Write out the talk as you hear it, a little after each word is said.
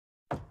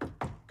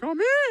Come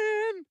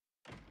in.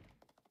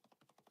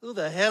 Who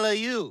the hell are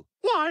you?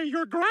 Why,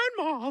 your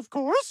grandma, of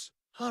course.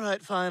 All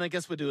right, fine. I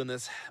guess we're doing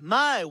this.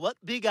 My, what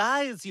big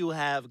eyes you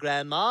have,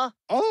 Grandma.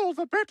 All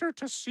the better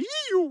to see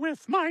you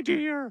with, my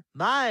dear.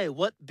 My,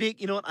 what big...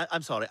 You know what?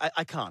 I'm sorry.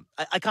 I can't.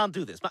 I can't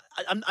do this.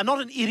 I'm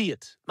not an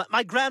idiot.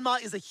 My grandma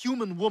is a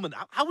human woman.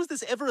 How is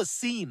this ever a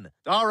scene?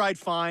 All right,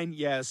 fine.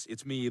 Yes,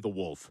 it's me, the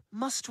wolf.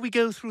 Must we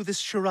go through this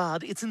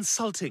charade? It's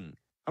insulting.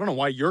 I don't know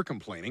why you're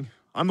complaining.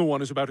 I'm the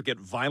one who's about to get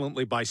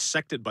violently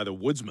bisected by the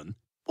woodsman.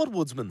 What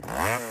woodsman?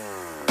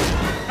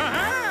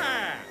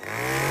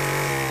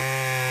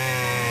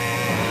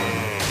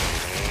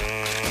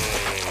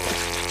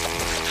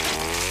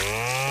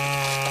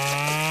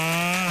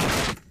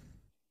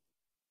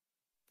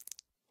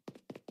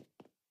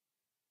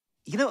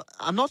 You know,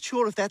 I'm not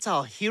sure if that's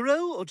our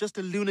hero or just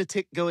a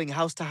lunatic going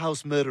house to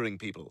house murdering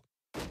people.